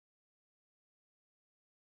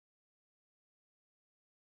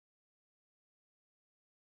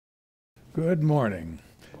Good morning.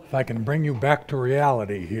 If I can bring you back to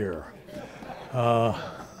reality here. Uh,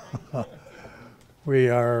 we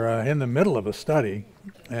are in the middle of a study,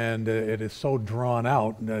 and it is so drawn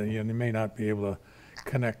out that you may not be able to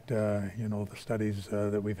connect, the studies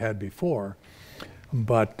that we've had before.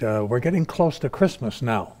 But we're getting close to Christmas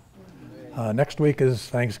now. Next week is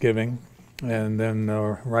Thanksgiving, and then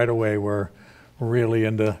right away we're really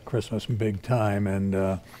into Christmas big time,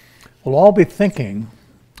 and we'll all be thinking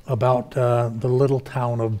about the little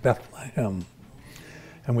town of Bethlehem.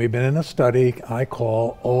 And we've been in a study I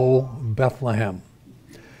call O Bethlehem.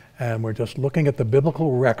 And we're just looking at the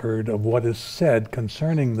biblical record of what is said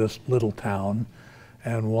concerning this little town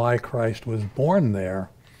and why Christ was born there.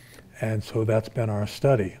 And so that's been our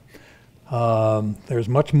study. There's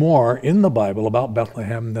much more in the Bible about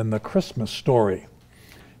Bethlehem than the Christmas story.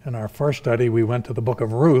 In our first study, we went to the book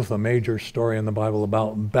of Ruth, a major story in the Bible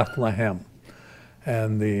about Bethlehem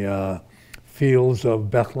and the fields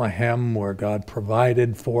of Bethlehem where God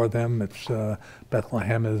provided for them. It's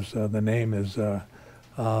Bethlehem is the name is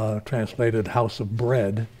translated house of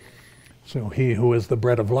bread. So he who is the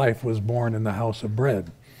bread of life was born in the house of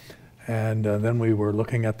bread. And then we were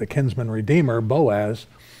looking at the kinsman redeemer, Boaz,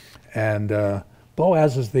 and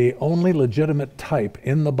Boaz is the only legitimate type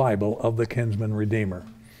in the Bible of the kinsman redeemer.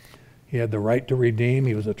 He had the right to redeem.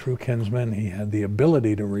 He was a true kinsman. He had the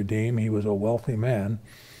ability to redeem. He was a wealthy man.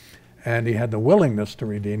 And he had the willingness to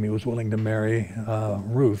redeem. He was willing to marry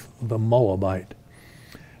Ruth, the Moabite.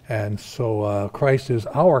 And so Christ is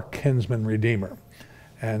our kinsman redeemer.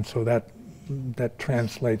 And so that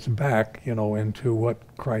translates back, into what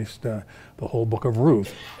Christ, the whole book of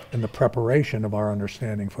Ruth, and the preparation of our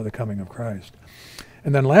understanding for the coming of Christ.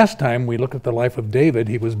 And then last time we looked at the life of David.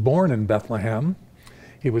 He was born in Bethlehem.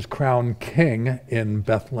 He was crowned king in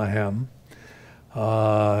Bethlehem.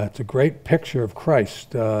 It's a great picture of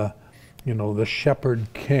Christ, the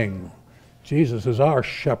shepherd king. Jesus is our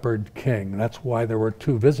shepherd king. That's why there were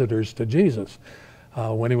two visitors to Jesus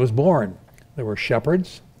when he was born. There were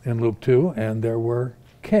shepherds in Luke 2, and there were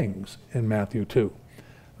kings in Matthew 2.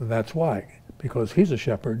 That's why, because he's a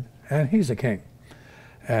shepherd and he's a king.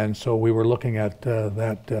 And so we were looking at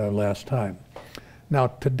that last time. Now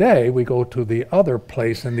today we go to the other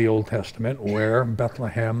place in the Old Testament where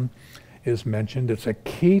Bethlehem is mentioned. It's a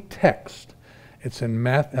key text. It's in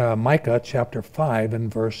Micah chapter 5 and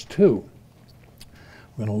verse 2.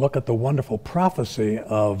 We're going to look at the wonderful prophecy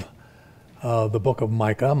of the book of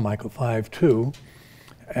Micah, Micah 5:2,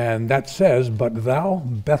 and that says, "But thou,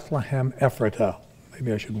 Bethlehem Ephratah,"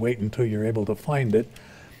 maybe I should wait until you're able to find it.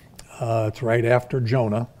 It's right after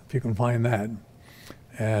Jonah, if you can find that.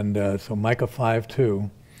 And so Micah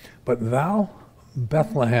 5:2, "But thou,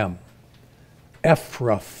 Bethlehem,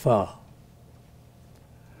 Ephrathah,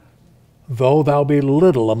 though thou be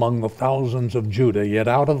little among the thousands of Judah, yet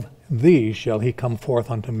out of thee shall he come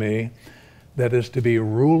forth unto me, that is to be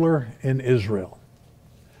ruler in Israel,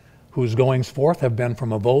 whose goings forth have been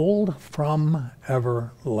from of old, from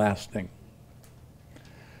everlasting."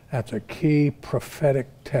 That's a key prophetic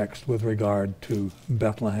text with regard to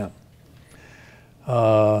Bethlehem.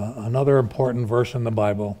 Another important verse in the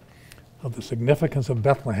Bible of the significance of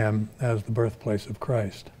Bethlehem as the birthplace of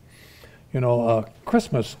Christ.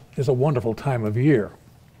 Christmas is a wonderful time of year,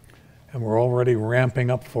 and we're already ramping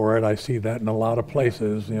up for it. I see that in a lot of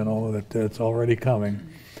places, that it's already coming.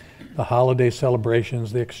 The holiday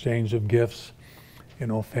celebrations, the exchange of gifts,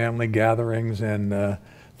 family gatherings and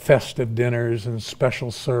festive dinners and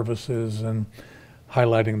special services and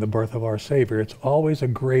highlighting the birth of our Savior. It's always a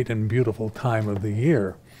great and beautiful time of the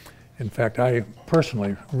year. In fact, I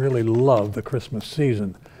personally really love the Christmas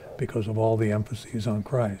season because of all the emphases on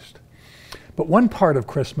Christ. But one part of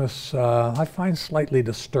Christmas I find slightly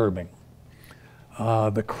disturbing.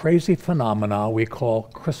 The crazy phenomena we call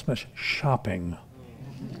Christmas shopping.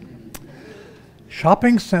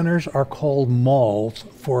 Shopping centers are called malls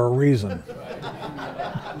for a reason.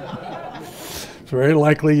 It's very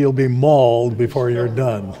likely you'll be mauled before you're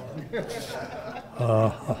done.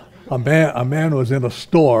 A man was in a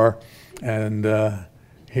store, and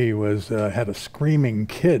he had a screaming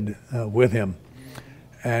kid with him,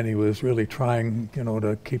 and he was really trying,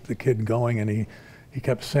 to keep the kid going, and he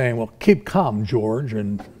kept saying, "Well, keep calm, George,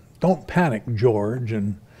 and don't panic, George,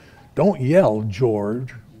 and don't yell,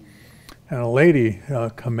 George." And a lady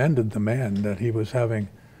commended the man that he was having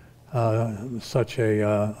such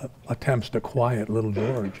attempts to quiet little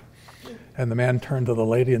George. And the man turned to the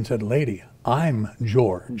lady and said, "Lady, I'm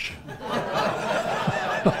George."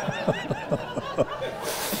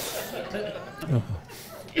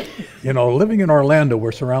 Living in Orlando,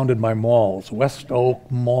 we're surrounded by malls. West Oak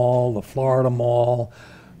Mall, the Florida Mall,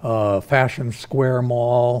 Fashion Square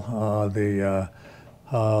Mall, the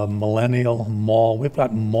Millennial Mall. We've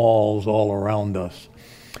got malls all around us.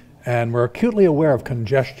 And we're acutely aware of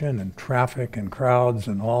congestion and traffic and crowds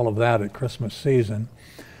and all of that at Christmas season.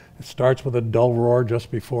 It starts with a dull roar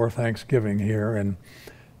just before Thanksgiving here, and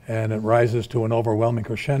it rises to an overwhelming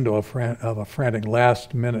crescendo of a frantic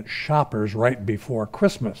last-minute shoppers right before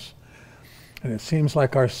Christmas. And it seems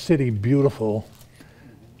like our city beautiful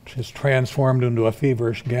is transformed into a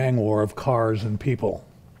feverish gang war of cars and people.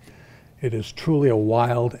 It is truly a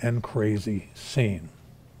wild and crazy scene.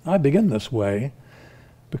 I begin this way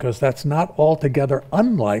because that's not altogether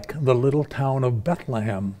unlike the little town of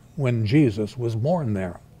Bethlehem when Jesus was born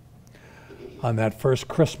there. On that first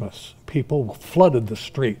Christmas, people flooded the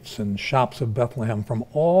streets and shops of Bethlehem from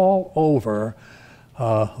all over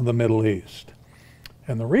the Middle East.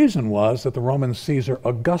 And the reason was that the Roman Caesar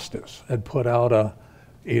Augustus had put out an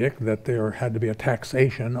edict that there had to be a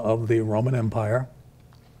taxation of the Roman Empire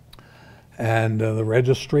and the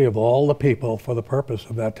registry of all the people for the purpose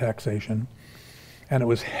of that taxation. And it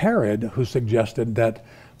was Herod who suggested that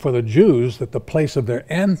for the Jews that the place of their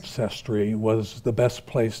ancestry was the best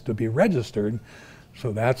place to be registered.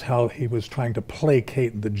 So that's how he was trying to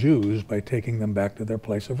placate the Jews, by taking them back to their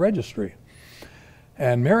place of registry.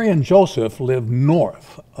 And Mary and Joseph lived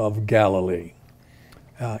north of Galilee,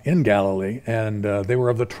 in Galilee, and they were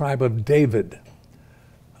of the tribe of David,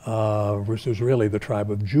 which is really the tribe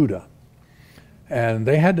of Judah. And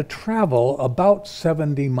they had to travel about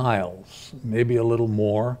 70 miles, maybe a little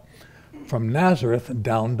more, from Nazareth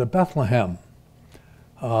down to Bethlehem.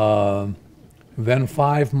 Then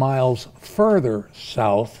 5 miles further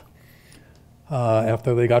south,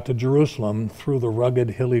 after they got to Jerusalem, through the rugged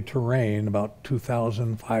hilly terrain, about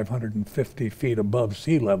 2,550 feet above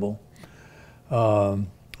sea level, to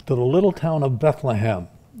the little town of Bethlehem,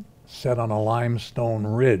 set on a limestone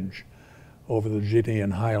ridge over the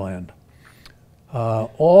Judean highland.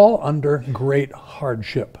 All under great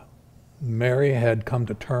hardship. Mary had come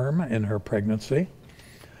to term in her pregnancy.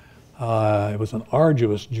 It was an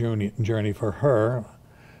arduous journey for her.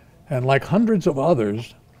 And like hundreds of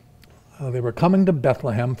others, they were coming to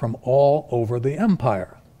Bethlehem from all over the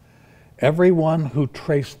empire. Everyone who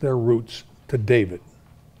traced their roots to David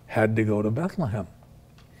had to go to Bethlehem.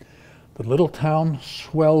 The little town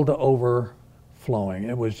swelled to overflowing.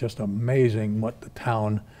 It was just amazing what the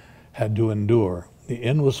town had to endure. The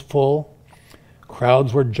inn was full.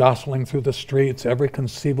 Crowds were jostling through the streets. Every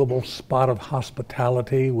conceivable spot of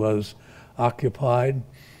hospitality was occupied.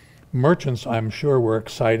 Merchants, I'm sure, were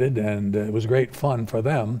excited, and it was great fun for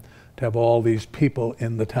them to have all these people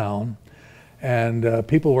in the town. And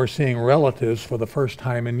people were seeing relatives for the first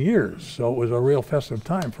time in years. So it was a real festive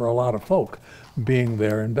time for a lot of folk being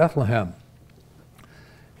there in Bethlehem.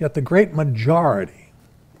 Yet the great majority,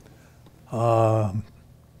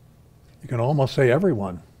 you can almost say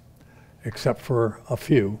everyone, except for a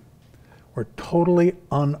few, were totally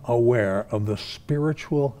unaware of the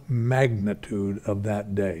spiritual magnitude of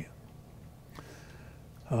that day.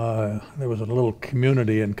 There was a little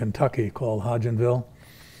community in Kentucky called Hodgenville,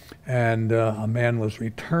 and a man was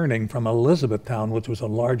returning from Elizabethtown, which was a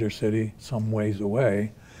larger city some ways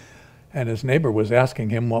away, and his neighbor was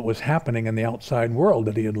asking him what was happening in the outside world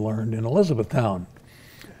that he had learned in Elizabethtown.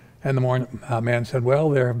 And the man said,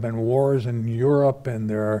 well, there have been wars in Europe, and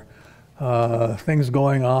there are things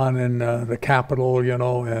going on in the capital, you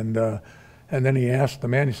know, and then he asked the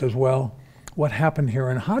man, he says, well, what happened here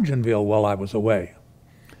in Hodgenville while I was away?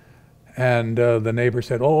 And the neighbor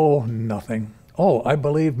said, oh, nothing. Oh, I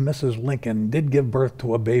believe Mrs. Lincoln did give birth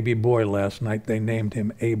to a baby boy last night. They named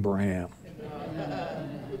him Abraham.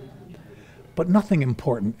 But nothing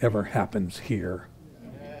important ever happens here.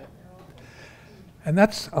 And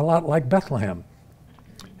that's a lot like Bethlehem.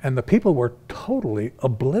 And the people were totally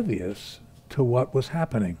oblivious to what was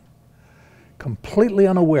happening, completely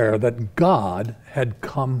unaware that God had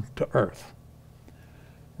come to earth,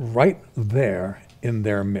 right there in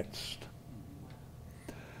their midst.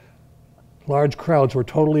 Large crowds were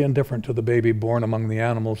totally indifferent to the baby born among the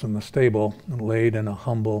animals in the stable and laid in a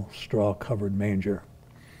humble straw-covered manger.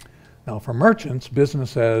 Now, for merchants,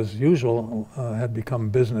 business as usual had become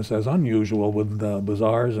business as unusual, with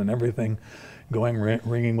bazaars and everything going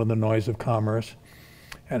ringing with the noise of commerce.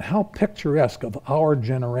 And how picturesque of our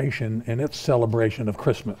generation in its celebration of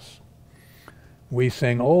Christmas. We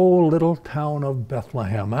sing, "O little town of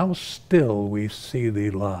Bethlehem, how still we see thee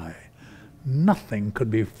lie." Nothing could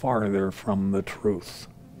be farther from the truth.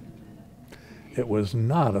 It was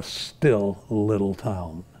not a still little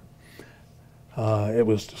town. It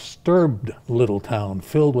was a disturbed little town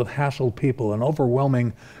filled with hassled people, an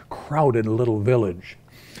overwhelming, crowded little village.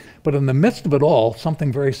 But in the midst of it all,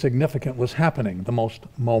 something very significant was happening. The most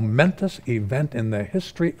momentous event in the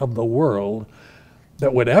history of the world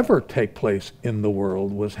that would ever take place in the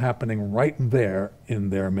world was happening right there in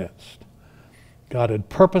their midst. God had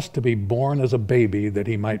purposed to be born as a baby that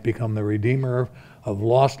he might become the Redeemer of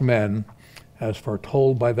lost men, as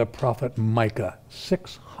foretold by the prophet Micah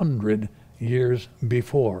 600 years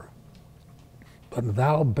before. But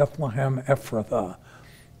thou, Bethlehem Ephrathah,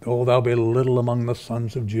 though thou be little among the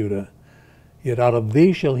sons of Judah, yet out of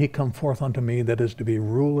thee shall he come forth unto me that is to be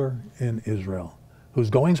ruler in Israel, whose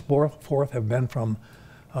goings forth have been from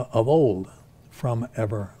of old, from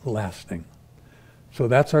everlasting. So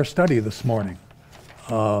that's our study this morning.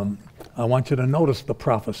 I want you to notice the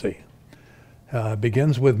prophecy.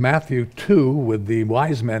 Begins with Matthew 2, with the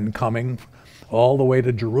wise men coming all the way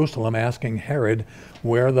to Jerusalem, asking Herod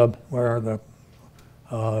where the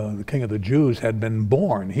king of the Jews had been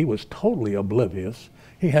born. He was totally oblivious.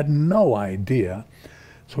 He had no idea.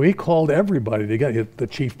 So he called everybody together, the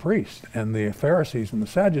chief priest and the Pharisees and the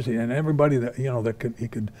Sadducees and everybody that he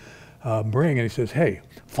could bring. And he says, "Hey,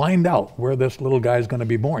 find out where this little guy is going to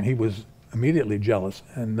be born." He was immediately jealous,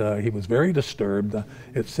 and he was very disturbed.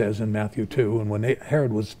 It says in Matthew 2, and when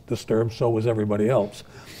Herod was disturbed, so was everybody else.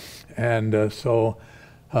 And so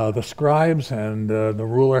the scribes and the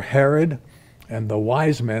ruler Herod and the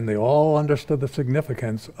wise men, they all understood the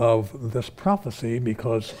significance of this prophecy,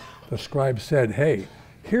 because the scribes said, "Hey,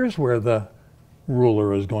 here's where the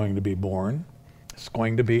ruler is going to be born. It's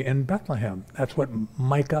going to be in Bethlehem." That's what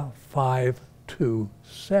Micah 5:2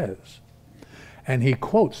 says. And he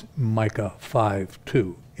quotes Micah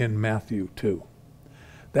 5:2 in Matthew 2.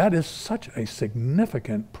 That is such a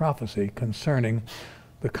significant prophecy concerning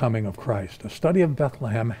the coming of Christ. A study of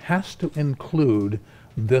Bethlehem has to include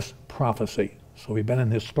this prophecy. So we've been in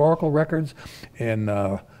historical records in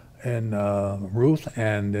Ruth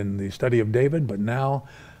and in the study of David, but now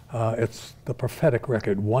it's the prophetic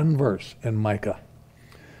record, one verse in Micah.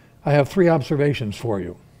 I have 3 observations for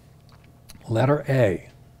you. Letter A,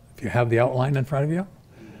 if you have the outline in front of you.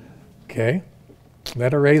 Okay.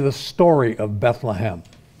 Letter A, the story of Bethlehem.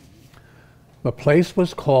 The place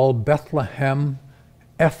was called Bethlehem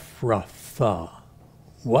Ephrathah.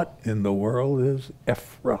 What in the world is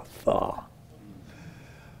Ephrathah?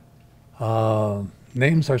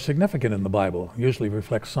 Names are significant in the Bible, usually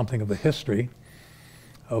reflect something of the history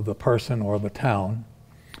of the person or the town.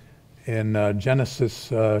 In Genesis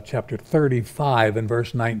chapter 35 and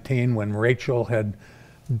verse 19, when Rachel had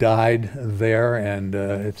died there, and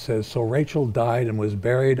it says, "So Rachel died and was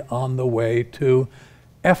buried on the way to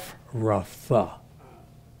Ephrathah."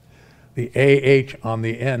 The AH on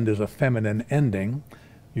the end is a feminine ending,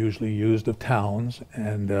 usually used of towns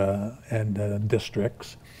and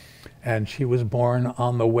districts. And she was born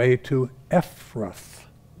on the way to Ephrath,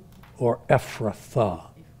 or Ephrathah.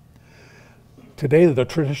 Today, the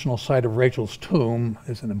traditional site of Rachel's tomb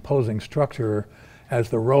is an imposing structure. As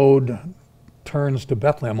the road turns to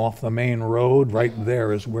Bethlehem off the main road, right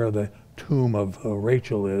there is where the tomb of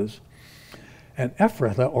Rachel is. And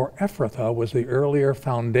Ephrathah, or Ephrathah, was the earlier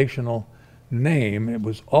foundational name. It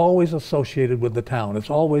was always associated with the town. It's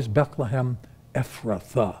always Bethlehem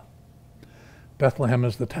Ephrathah. Bethlehem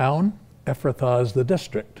is the town, Ephrathah is the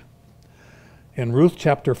district. In Ruth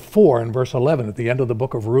chapter 4 and verse 11, at the end of the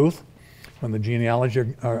book of Ruth, when the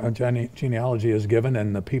genealogy is given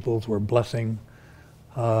and the peoples were blessing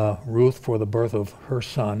Ruth for the birth of her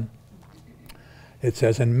son, it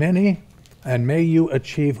says, and may you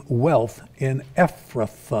achieve wealth in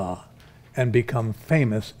Ephrathah and become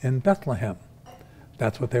famous in Bethlehem.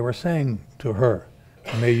 That's what they were saying to her.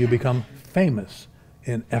 May you become famous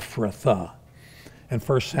in Ephrathah. In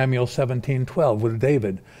 1 Samuel 17:12 with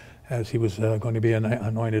David, as he was going to be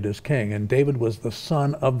anointed as king. And David was the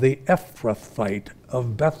son of the Ephrathite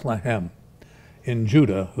of Bethlehem in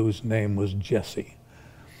Judah, whose name was Jesse.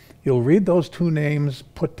 You'll read those 2 names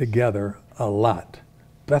put together a lot.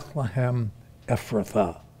 Bethlehem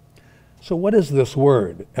Ephrathah. So what is this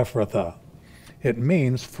word, Ephrathah? It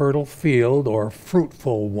means fertile field or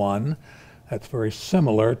fruitful one. That's very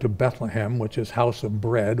similar to Bethlehem, which is house of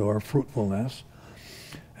bread or fruitfulness.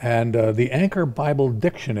 And the Anchor Bible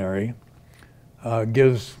Dictionary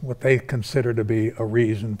gives what they consider to be a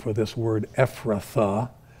reason for this word Ephrathah.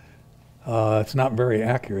 It's not very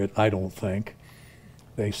accurate, I don't think.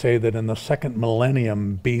 They say that in the 2nd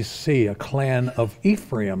millennium BC, a clan of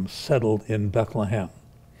Ephraim settled in Bethlehem.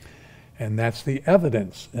 And that's the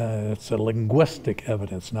evidence. It's a linguistic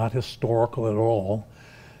evidence, not historical at all.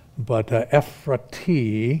 But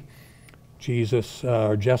Ephratih, Jesus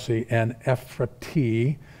or Jesse, and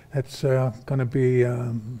Ephratih, it's going to be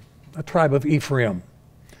a tribe of Ephraim.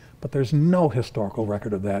 but there's no historical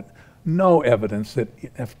record of that, no evidence that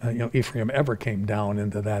Ephraim ever came down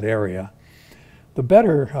into that area. The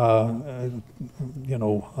better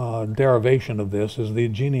derivation of this is the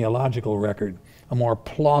genealogical record, a more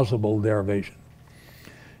plausible derivation.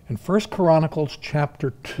 In 1 Chronicles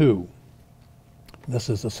chapter 2, this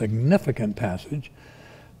is a significant passage,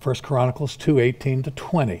 1 Chronicles 2, 18 to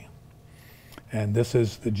 20. And this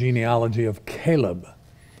is the genealogy of Caleb,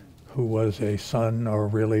 who was a son, or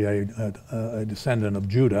really a descendant of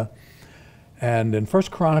Judah. And in 1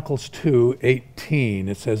 Chronicles 2, 18,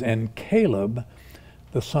 it says, "And Caleb,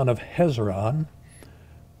 the son of Hezron,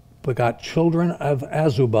 begot children of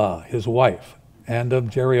Azubah, his wife, and of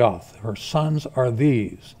Jerioth. Her sons are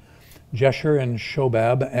these, Jesher and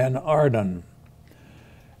Shobab and Ardon.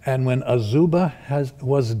 And when Azubah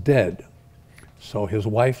was dead, so his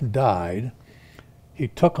wife died, he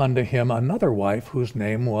took unto him another wife whose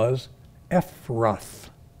name was Ephrath,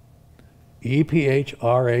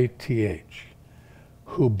 Ephrath,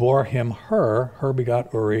 who bore him her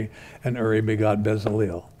begot Uri, and Uri begot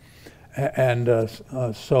Bezaleel." And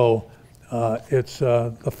so it's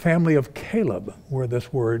the family of Caleb, where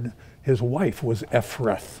this word, his wife was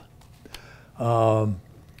Ephrath.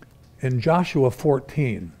 In Joshua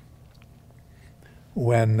 14,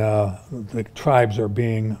 when the tribes are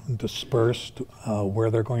being dispersed, where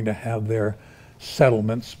they're going to have their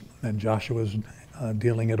settlements, and Joshua's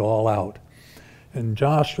dealing it all out. In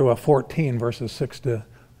Joshua 14, verses 6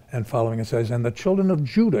 and following, it says, "And the children of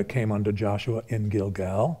Judah came unto Joshua in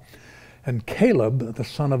Gilgal, and Caleb, the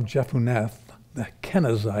son of Jephunneh, the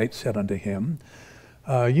Kenizzite, said unto him,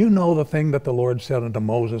 You know the thing that the Lord said unto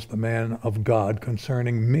Moses, the man of God,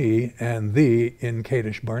 concerning me and thee in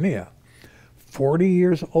Kadesh Barnea. 40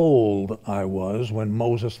 years old I was when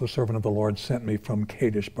Moses, the servant of the Lord, sent me from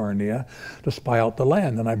Kadesh Barnea to spy out the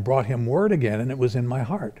land, and I brought him word again, and it was in my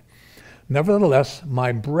heart. Nevertheless,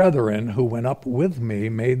 my brethren who went up with me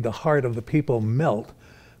made the heart of the people melt,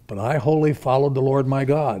 but I wholly followed the Lord my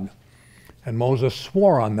God. And Moses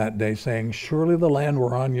swore on that day, saying, Surely the land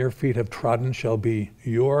whereon your feet have trodden shall be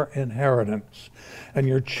your inheritance, and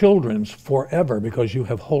your children's forever, because you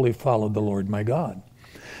have wholly followed the Lord my God.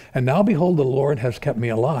 And now behold, the Lord has kept me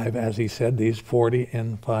alive, as he said, these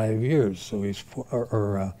 45 years. So he's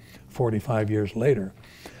 45 years later.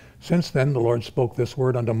 Since then the Lord spoke this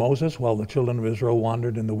word unto Moses, while the children of Israel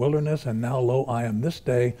wandered in the wilderness, and now lo, I am this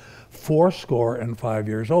day 85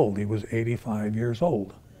 years old. He was 85 years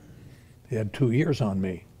old. He had 2 years on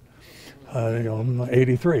me.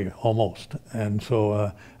 83 almost. And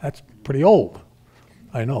so that's pretty old.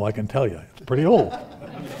 I know, I can tell you, it's pretty old.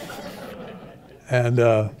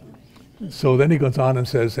 And so then he goes on and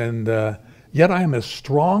says, and yet I am as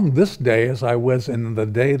strong this day as I was in the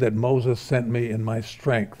day that Moses sent me in my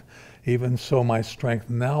strength. Even so my strength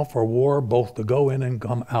now for war, both to go in and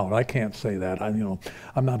come out. I can't say that.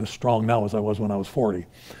 I'm not as strong now as I was when I was 40.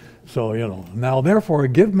 So, now therefore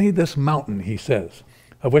give me this mountain, he says,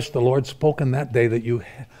 of which the Lord spoke in that day that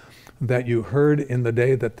you heard in the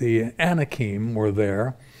day that the Anakim were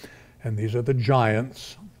there. And these are the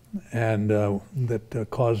giants, and that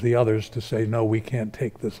caused the others to say, no, we can't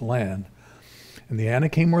take this land. And the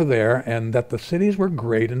Anakim were there, and that the cities were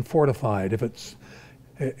great and fortified.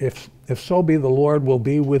 If so be the Lord will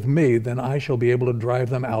be with me, then I shall be able to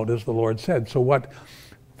drive them out, as the Lord said. So what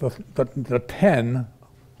the 10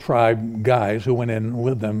 tribe guys who went in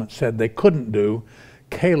with them said they couldn't do,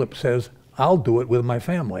 Caleb says, I'll do it with my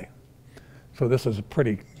family. So this is a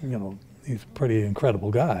pretty, he's a pretty incredible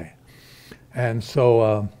guy. And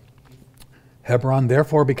so Hebron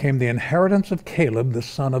therefore became the inheritance of Caleb, the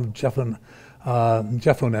son of Jephunneh,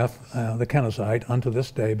 the Kenizzite, unto this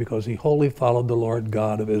day, because he wholly followed the Lord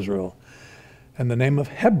God of Israel. And the name of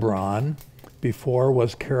Hebron before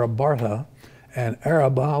was Karabartha, and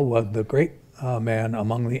Arabah was the great man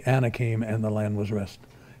among the Anakim, and the land was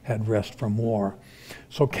had rest from war.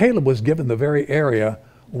 So Caleb was given the very area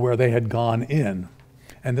where they had gone in.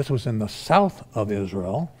 And this was in the south of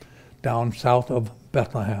Israel, down south of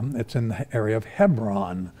Bethlehem. It's in the area of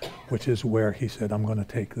Hebron, which is where he said, I'm going to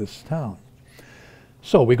take this town.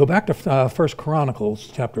 So we go back to 1 Chronicles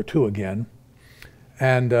chapter 2 again,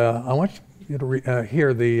 and I want you to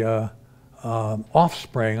hear the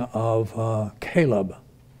offspring of Caleb,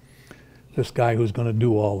 this guy who's going to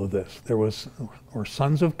do all of this. There were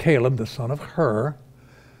sons of Caleb, the son of Hur,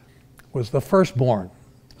 was the firstborn.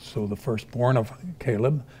 So the firstborn of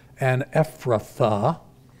Caleb, and Ephrathah,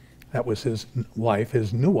 that was his wife,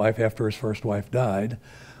 his new wife after his first wife died.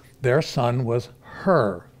 Their son was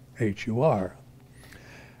Hur, H-U-R.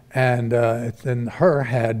 And then Hur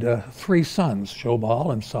had 3 sons,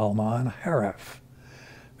 Shobal and Salma and Haraph.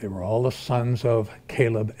 They were all the sons of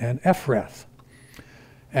Caleb and Ephrath.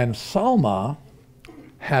 And Salma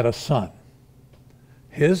had a son.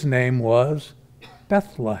 His name was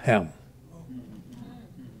Bethlehem.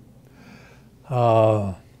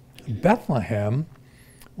 Bethlehem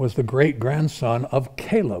was the great-grandson of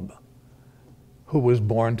Caleb, who was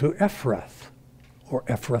born to Ephrath, or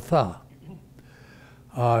Ephrathah.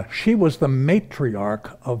 She was the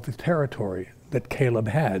matriarch of the territory that Caleb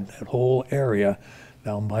had, that whole area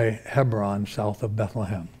down by Hebron, south of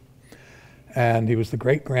Bethlehem. And he was the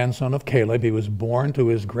great-grandson of Caleb. He was born to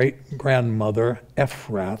his great-grandmother,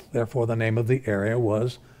 Ephrath. Therefore, the name of the area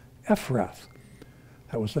was Ephrath.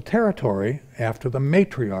 That was the territory after the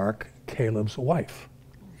matriarch, Caleb's wife.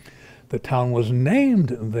 The town was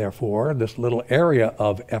named, therefore, this little area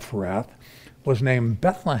of Ephrath was named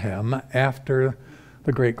Bethlehem after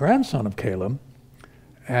the great-grandson of Caleb.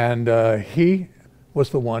 And he was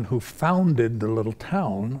the one who founded the little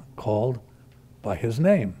town called by his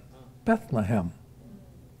name, Bethlehem.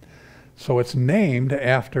 So it's named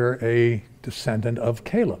after a descendant of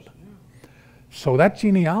Caleb. So that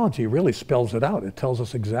genealogy really spells it out. It tells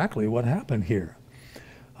us exactly what happened here.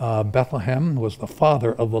 Bethlehem was the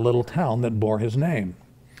father of the little town that bore his name.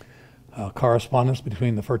 Correspondence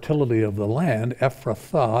between the fertility of the land,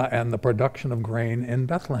 Ephrathah, and the production of grain in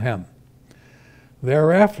Bethlehem.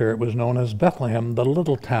 Thereafter, it was known as Bethlehem, the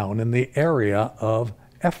little town in the area of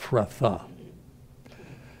Ephrathah.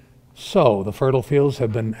 So the fertile fields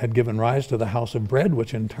had given rise to the house of bread,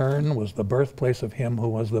 which in turn was the birthplace of him who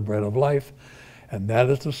was the bread of life. And that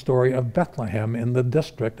is the story of Bethlehem in the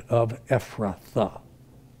district of Ephrathah.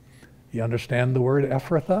 You understand the word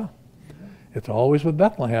Ephrathah? It's always with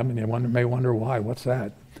Bethlehem, and you may wonder why. What's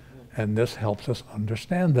that? And this helps us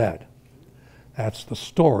understand that. That's the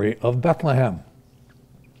story of Bethlehem.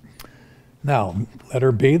 Now,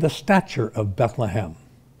 letter B, the stature of Bethlehem.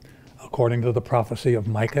 According to the prophecy of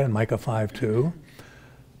Micah in Micah 5:2,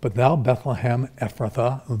 but thou, Bethlehem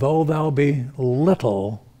Ephrathah, though thou be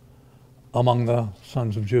little among the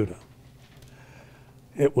sons of Judah.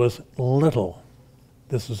 It was little.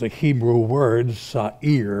 This is a Hebrew word,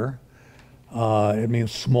 sa'ir. It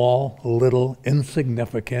means small, little,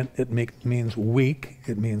 insignificant. It means weak.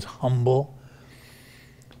 It means humble.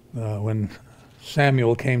 When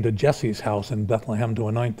Samuel came to Jesse's house in Bethlehem to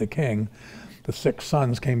anoint the king, the 6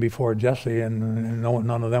 sons came before Jesse, and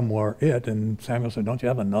none of them were it. And Samuel said, "Don't you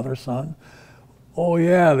have another son?" "Oh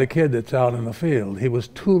yeah, the kid that's out in the field." He was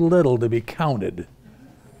too little to be counted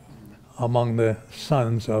among the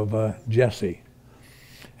sons of Jesse.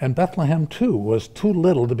 And Bethlehem too was too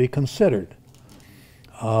little to be considered.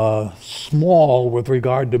 Small with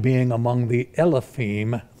regard to being among the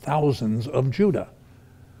Electives, thousands of Judah.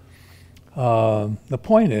 The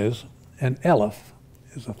point is, an Eleph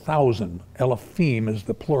is 1,000. Electives is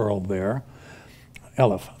the plural there.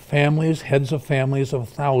 Eleph, families, heads of families of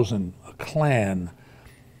 1,000, a clan.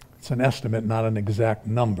 It's an estimate, not an exact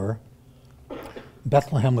number.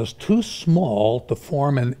 Bethlehem was too small to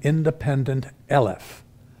form an independent Eleph.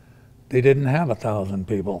 They didn't have 1,000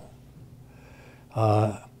 people.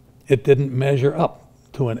 It didn't measure up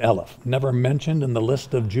to an Eleph, never mentioned in the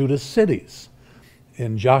list of Judah's cities.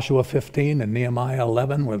 In Joshua 15 and Nehemiah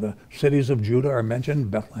 11, where the cities of Judah are mentioned,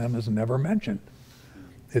 Bethlehem is never mentioned.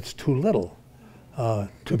 It's too little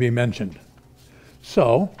to be mentioned.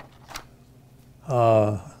 So,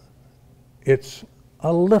 it's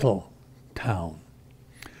a little town.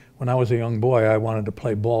 When I was a young boy, I wanted to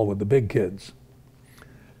play ball with the big kids.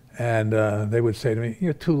 And they would say to me,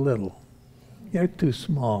 "You're too little. You're too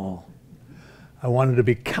small." I wanted to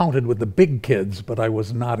be counted with the big kids, but I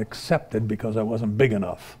was not accepted because I wasn't big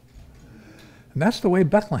enough. And that's the way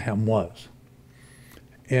Bethlehem was.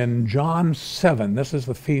 In John 7, this is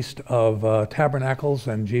the Feast of Tabernacles,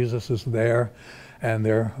 and Jesus is there, and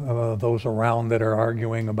there are those around that are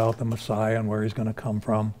arguing about the Messiah and where he's going to come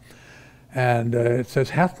from. And it says,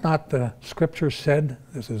 "Hath not the Scripture said,"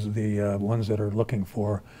 this is the ones that are looking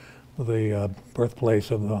for the birthplace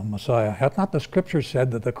of the Messiah, "hath not the Scripture said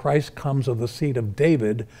that the Christ comes of the seed of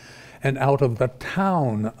David and out of the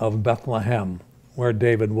town of Bethlehem, where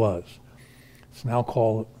David was?" It's now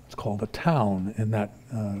called a town in that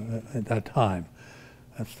at that time.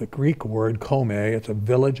 That's the Greek word kome. It's a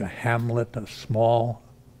village, a hamlet, a small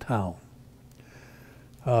town.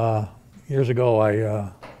 Years ago,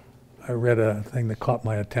 I read a thing that caught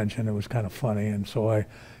my attention. It was kind of funny, and so I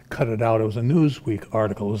cut it out. It was a Newsweek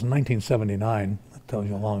article. It was in 1979. That tells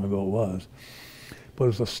you how long ago it was. But it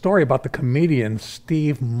was a story about the comedian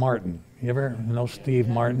Steve Martin. You ever know Steve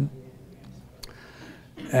Martin?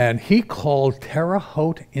 And he called Terre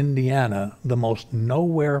Haute, Indiana, the most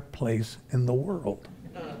nowhere place in the world.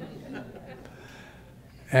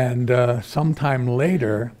 And sometime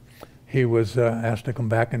later, he was asked to come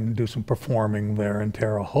back and do some performing there in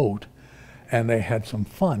Terre Haute, and they had some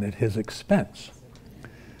fun at his expense.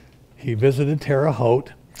 He visited Terre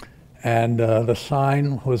Haute, and the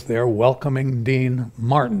sign was there welcoming Dean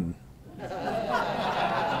Martin.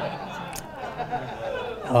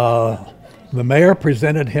 The mayor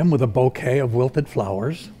presented him with a bouquet of wilted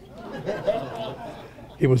flowers.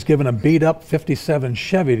 He was given a beat-up 57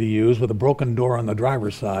 Chevy to use with a broken door on the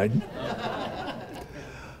driver's side.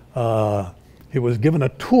 He was given a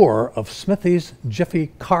tour of Smithy's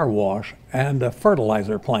Jiffy Car Wash and a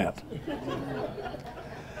fertilizer plant.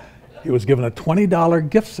 He was given a $20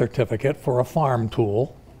 gift certificate for a farm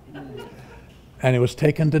tool, and he was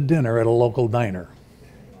taken to dinner at a local diner.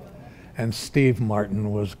 And Steve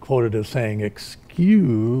Martin was quoted as saying,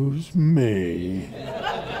 "Excuse me."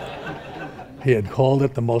 He had called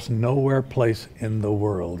it the most nowhere place in the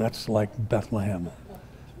world. That's like Bethlehem,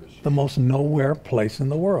 the most nowhere place in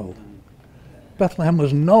the world. Bethlehem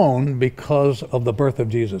was known because of the birth of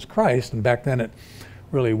Jesus Christ, and back then it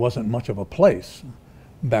really wasn't much of a place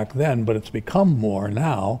back then, but it's become more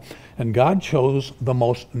now. And God chose the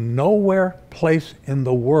most nowhere place in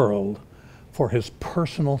the world for his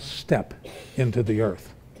personal step into the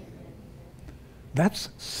earth. That's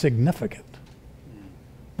significant.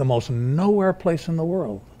 The most nowhere place in the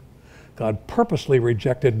world. God purposely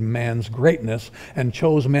rejected man's greatness and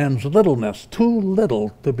chose man's littleness, too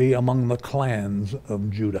little to be among the clans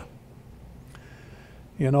of Judah.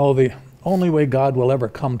 You know, the only way God will ever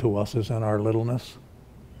come to us is in our littleness.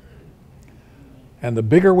 And the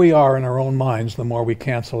bigger we are in our own minds, the more we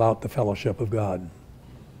cancel out the fellowship of God.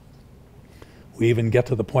 We even get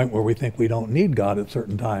to the point where we think we don't need God at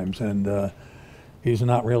certain times, and he's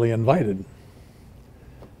not really invited.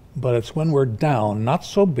 But it's when we're down, not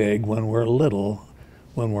so big, when we're little,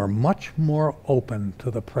 when we're much more open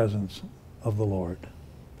to the presence of the Lord.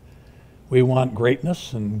 We want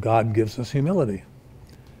greatness, and God gives us humility.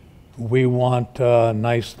 We want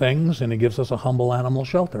nice things, and he gives us a humble animal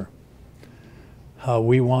shelter.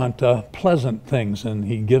 We want pleasant things, and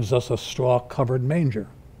he gives us a straw-covered manger.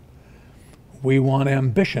 We want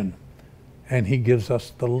ambition, and he gives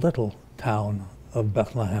us the little town of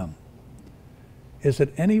Bethlehem. Is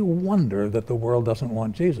it any wonder that the world doesn't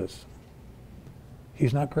want Jesus?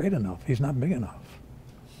 He's not great enough. He's not big enough.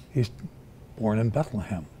 He's born in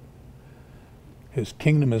Bethlehem. His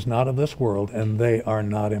kingdom is not of this world, and they are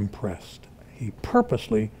not impressed. He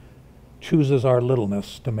purposely chooses our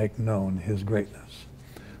littleness to make known his greatness.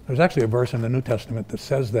 There's actually a verse in the New Testament that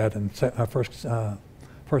says that in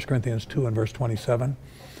 1 Corinthians 2 and verse 27.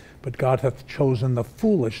 But God hath chosen the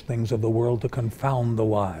foolish things of the world to confound the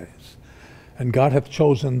wise. And God hath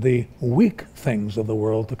chosen the weak things of the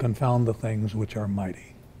world to confound the things which are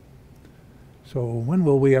mighty. So when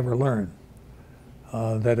will we ever learn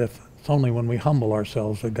that if it's only when we humble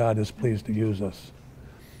ourselves that God is pleased to use us?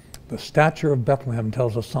 The stature of Bethlehem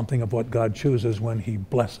tells us something of what God chooses when he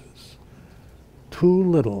blesses. Too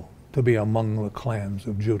little to be among the clans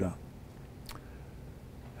of Judah.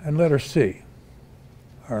 And letter C,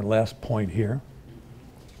 our last point here.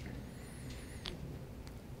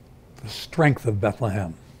 The strength of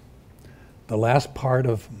Bethlehem. The last part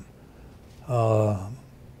of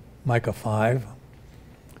Micah 5,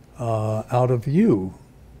 out of you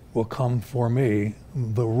will come for me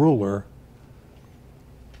the ruler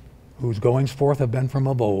whose goings forth have been from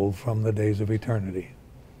of old, from the days of eternity.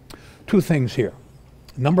 Two things here.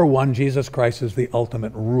 Number one, Jesus Christ is the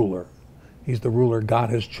ultimate ruler. He's the ruler God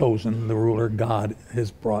has chosen, the ruler God has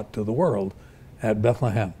brought to the world at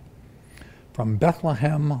Bethlehem. From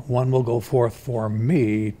Bethlehem, one will go forth for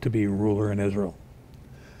me to be ruler in Israel.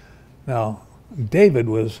 Now, David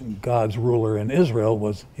was God's ruler in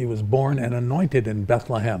Israel. He was born and anointed in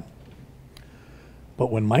Bethlehem.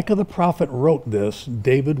 But when Micah the prophet wrote this,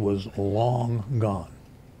 David was long gone.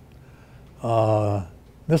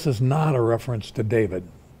 This is not a reference to David.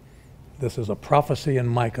 This is a prophecy in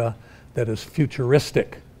Micah that is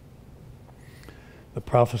futuristic. The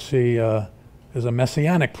prophecy is a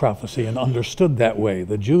messianic prophecy and understood that way.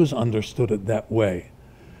 The Jews understood it that way.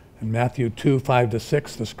 In Matthew 2,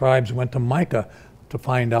 5-6, the scribes went to Micah to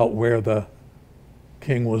find out where the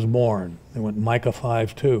king was born. They went Micah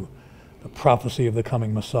 5:2, the prophecy of the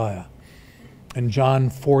coming Messiah. In John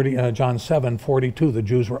 7:42, the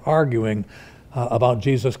Jews were arguing about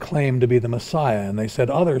Jesus' claim to be the Messiah, and they said,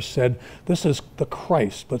 others said, this is the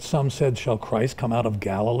Christ, but some said, shall Christ come out of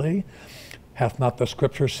Galilee? Hath not the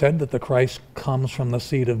scripture said that the Christ comes from the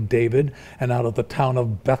seed of David and out of the town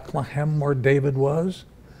of Bethlehem where David was?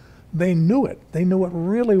 They knew it. They knew it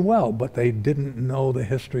really well, but they didn't know the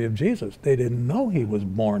history of Jesus. They didn't know he was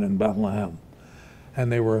born in Bethlehem. And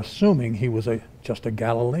they were assuming he was just a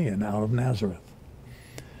Galilean out of Nazareth.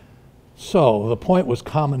 So the point was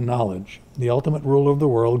common knowledge. The ultimate ruler of the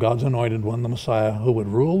world, God's anointed one, the Messiah, who would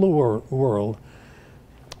rule the world,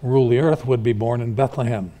 rule the earth, would be born in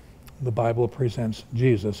Bethlehem. The Bible presents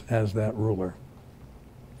Jesus as that ruler.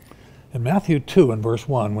 In Matthew 2 and verse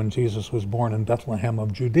 1, when Jesus was born in Bethlehem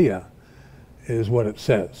of Judea, is what it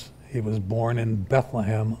says. He was born in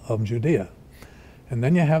Bethlehem of Judea. And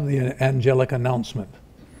then you have the angelic announcement.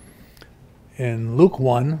 In Luke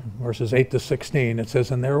 1, verses 8 to 16, it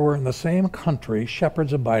says, "And there were in the same country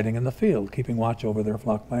shepherds abiding in the field, keeping watch over their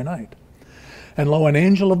flock by night. And lo, an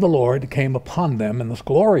angel of the Lord came upon them, and the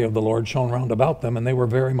glory of the Lord shone round about them, and they were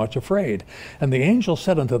very much afraid. And the angel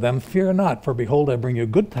said unto them, Fear not, for behold, I bring you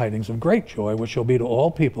good tidings of great joy, which shall be to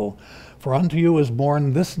all people. For unto you is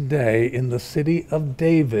born this day in the city of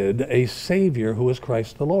David a Savior, who is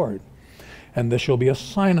Christ the Lord. And this shall be a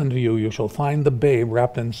sign unto you. You shall find the babe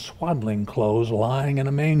wrapped in swaddling clothes, lying in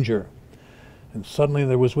a manger. And suddenly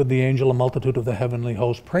there was with the angel a multitude of the heavenly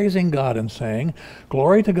host, praising God and saying,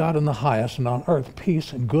 Glory to God in the highest, and on earth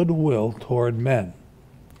peace and goodwill toward men."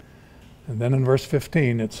 And then in verse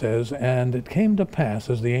 15 it says, "And it came to pass,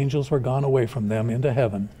 as the angels were gone away from them into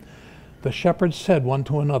heaven, the shepherds said one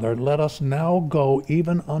to another, Let us now go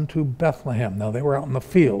even unto Bethlehem." Now they were out in the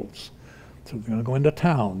fields. So they're going to go into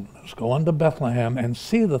town. Let's go unto Bethlehem and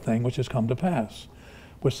see the thing which has come to pass,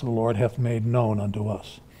 which the Lord hath made known unto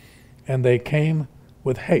us. And they came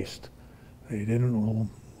with haste. They didn't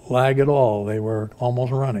lag at all. They were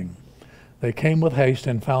almost running. They came with haste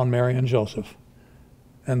and found Mary and Joseph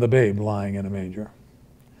and the babe lying in a manger.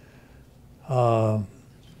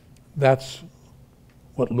 That's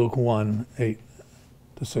what Luke 1, 8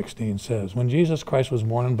 to 16 says. When Jesus Christ was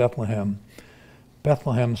born in Bethlehem,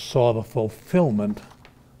 Bethlehem saw the fulfillment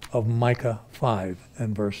of Micah 5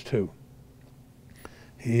 and verse 2.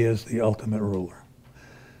 He is the ultimate ruler.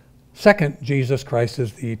 Second, Jesus Christ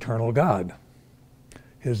is the eternal God.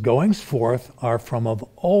 His goings forth are from of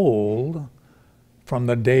old, from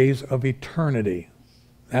the days of eternity.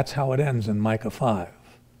 That's how it ends in Micah 5.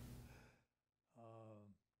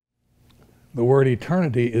 The word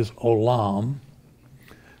eternity is olam,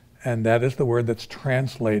 and that is the word that's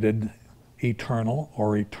translated eternal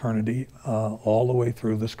or eternity all the way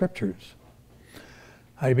through the scriptures.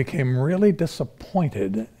 I became really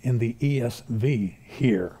disappointed in the ESV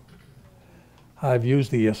here. I've used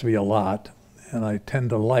the ESV a lot, and I tend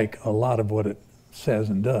to like a lot of what it says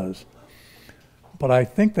and does. But I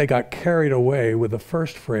think they got carried away with the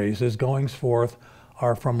first phrase, his goings forth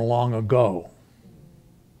are from long ago.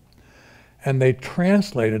 And they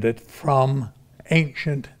translated it from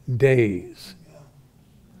ancient days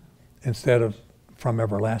instead of from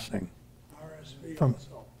everlasting. RSV from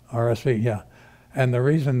also. RSV, yeah. And the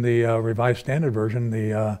reason the Revised Standard Version,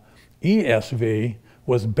 the ESV,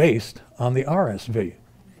 was based on the RSV.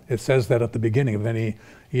 It says that at the beginning of any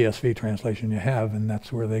ESV translation you have, and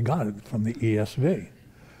that's where they got it, from the ESV.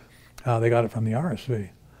 They got it from the RSV.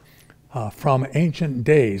 From ancient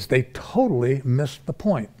days. They totally missed the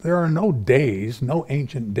point. There are no days, no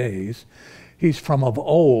ancient days. He's from of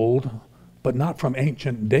old, but not from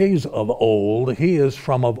ancient days of old. He is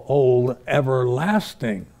from of old,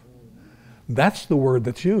 everlasting. That's the word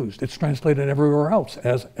that's used. It's translated everywhere else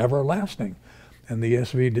as everlasting. And the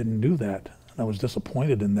ESV didn't do that. I was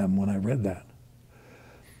disappointed in them when I read that.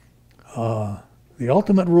 The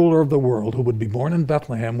ultimate ruler of the world, who would be born in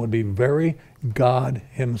Bethlehem, would be very God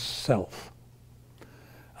himself.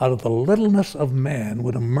 Out of the littleness of man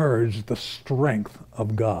would emerge the strength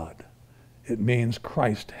of God. It means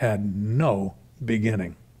Christ had no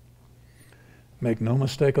beginning. Make no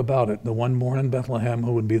mistake about it, the one born in Bethlehem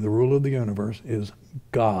who would be the ruler of the universe is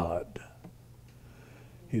God.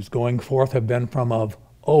 His going forth have been from of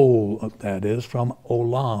old, that is, from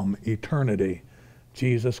olam, eternity.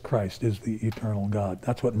 Jesus Christ is the eternal God.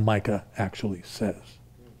 That's what Micah actually says.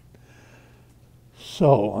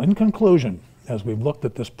 So, in conclusion, as we've looked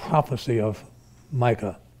at this prophecy of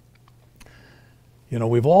Micah, you know,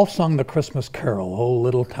 we've all sung the Christmas carol, O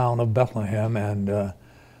Little Town of Bethlehem, and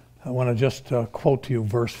I want to just quote to you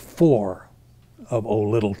verse 4 of O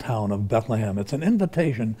Little Town of Bethlehem. It's an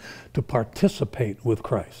invitation to participate with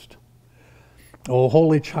Christ. O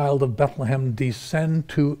Holy Child of Bethlehem, descend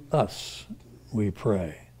to us, we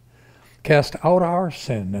pray. Cast out our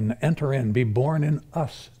sin and enter in, be born in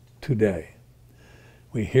us today.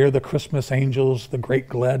 We hear the Christmas angels the great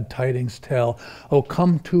glad tidings tell. O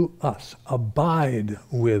come to us, abide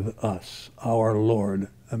with us, our Lord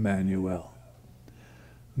Emmanuel.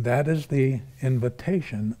 That is the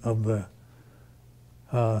invitation of the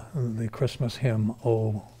Christmas hymn,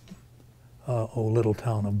 O Little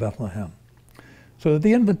Town of Bethlehem. So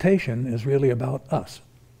the invitation is really about us.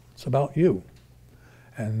 It's about you.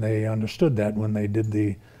 And they understood that when they did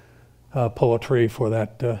the poetry for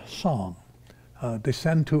that song.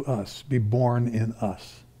 Descend to us, be born in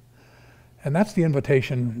us. And that's the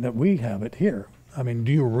invitation that we have it here. I mean,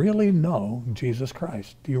 do you really know Jesus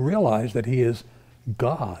Christ? Do you realize that he is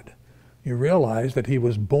God? You realize that he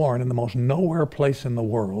was born in the most nowhere place in the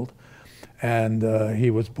world, and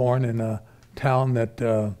he was born in a town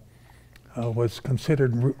that was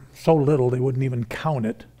considered so little they wouldn't even count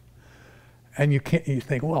it. And you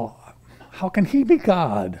think, well, how can he be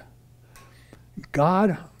God?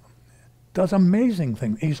 God does amazing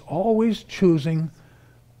things. He's always choosing,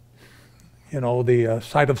 the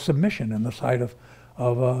side of submission and the side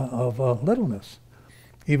of littleness.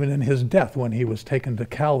 Even in his death, when he was taken to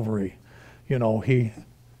Calvary, he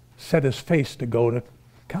set his face to go to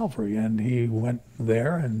Calvary, and he went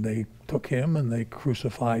there, and they took him and they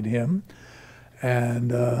crucified him,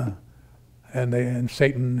 and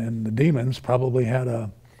Satan and the demons probably had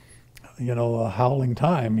a howling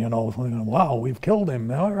time, wow, we've killed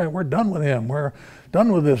him. All right, we're done with him. We're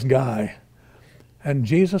done with this guy. And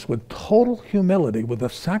Jesus, with total humility, with the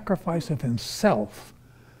sacrifice of himself,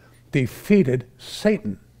 defeated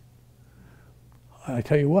Satan. I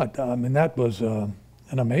tell you what, that was an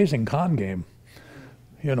amazing con game.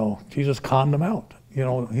 Jesus conned him out.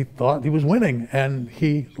 He thought he was winning, and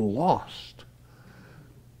he lost.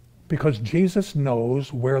 Because Jesus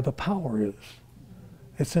knows where the power is.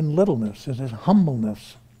 It's in littleness, it's in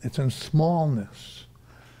humbleness, it's in smallness.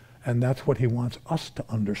 And that's what he wants us to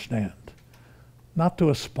understand. Not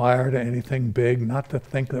to aspire to anything big, not to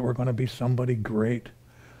think that we're going to be somebody great,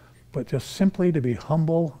 but just simply to be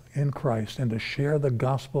humble in Christ and to share the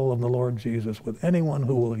gospel of the Lord Jesus with anyone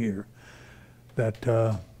who will hear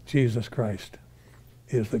that Jesus Christ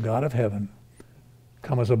is the God of heaven,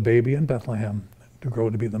 come as a baby in Bethlehem to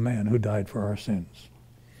grow to be the man who died for our sins.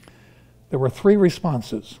 There were 3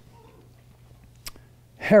 responses.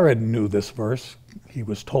 Herod knew this verse. He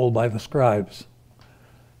was told by the scribes,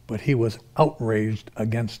 but he was outraged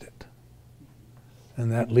against it.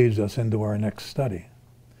 And that leads us into our next study.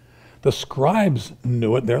 The scribes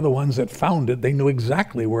knew it. They're the ones that found it. They knew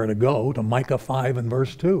exactly where to go, to Micah 5 and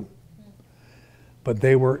verse 2. But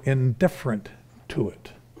they were indifferent to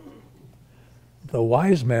it. The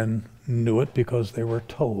wise men knew it because they were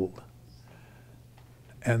told.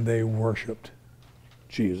 And they worshiped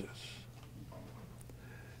Jesus.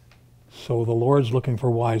 So the Lord's looking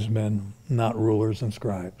for wise men, not rulers and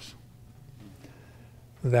scribes.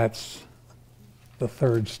 That's the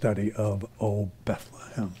 3rd study of O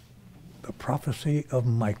Bethlehem, the prophecy of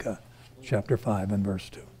Micah, chapter 5 and verse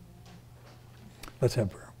 2. Let's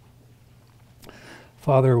have prayer.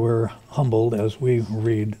 Father, we're humbled as we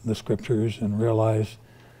read the scriptures and realize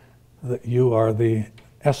that you are the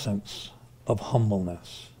essence of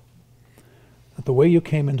humbleness. That the way you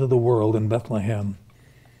came into the world in Bethlehem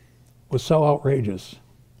was so outrageous,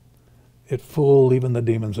 it fooled even the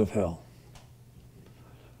demons of hell.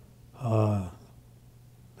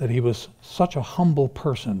 That he was such a humble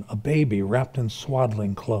person, a baby wrapped in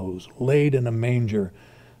swaddling clothes, laid in a manger.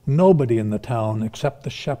 Nobody in the town except the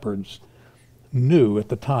shepherds knew at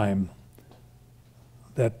the time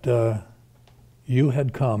that you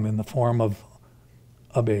had come in the form of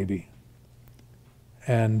a baby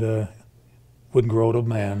and would grow to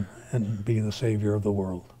man and be the Savior of the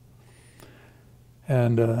world.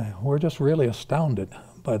 And we're just really astounded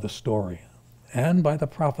by the story and by the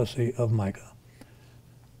prophecy of Micah.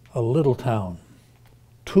 A little town,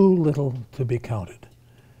 too little to be counted.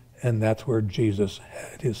 And that's where Jesus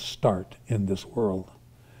had his start in this world.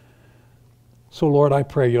 So Lord, I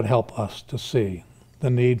pray you'd help us to see the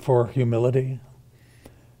need for humility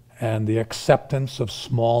and the acceptance of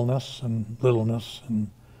smallness and littleness,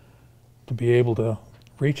 and to be able to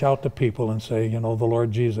reach out to people and say, the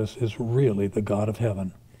Lord Jesus is really the God of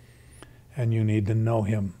heaven, and you need to know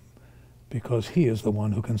him because he is the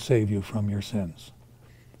one who can save you from your sins.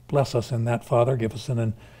 Bless us in that, Father. Give us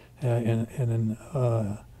a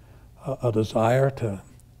desire to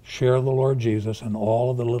share the Lord Jesus in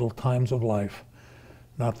all of the little times of life,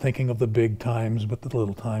 not thinking of the big times, but the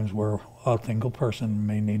little times where a single person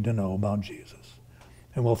may need to know about Jesus.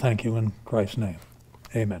 And we'll thank you in Christ's name.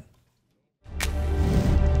 Amen.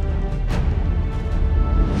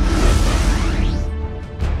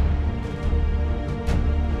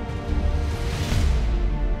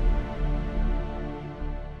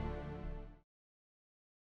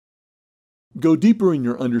 Go deeper in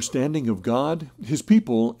your understanding of God, His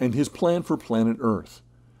people, and His plan for planet Earth.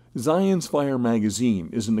 Zion's Fire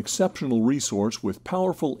magazine is an exceptional resource with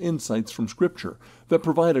powerful insights from Scripture that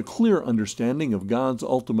provide a clear understanding of God's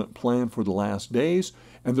ultimate plan for the last days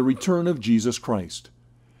and the return of Jesus Christ.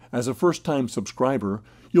 As a first-time subscriber,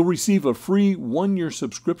 you'll receive a free one-year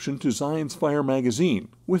subscription to Zion's Fire magazine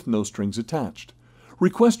with no strings attached.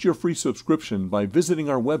 Request your free subscription by visiting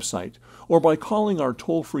our website or by calling our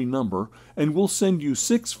toll-free number, and we'll send you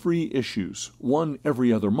 6 free issues, one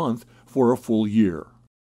every other month, for a full year.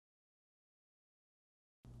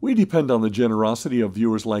 We depend on the generosity of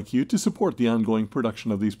viewers like you to support the ongoing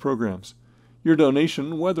production of these programs. Your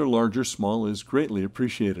donation, whether large or small, is greatly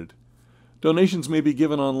appreciated. Donations may be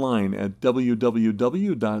given online at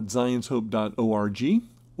www.zionshope.org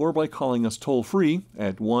or by calling us toll-free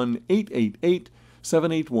at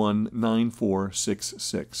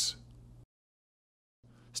 1-888-781-9466.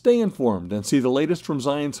 Stay informed and see the latest from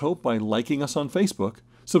Zion's Hope by liking us on Facebook,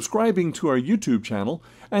 subscribing to our YouTube channel,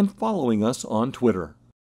 and following us on Twitter.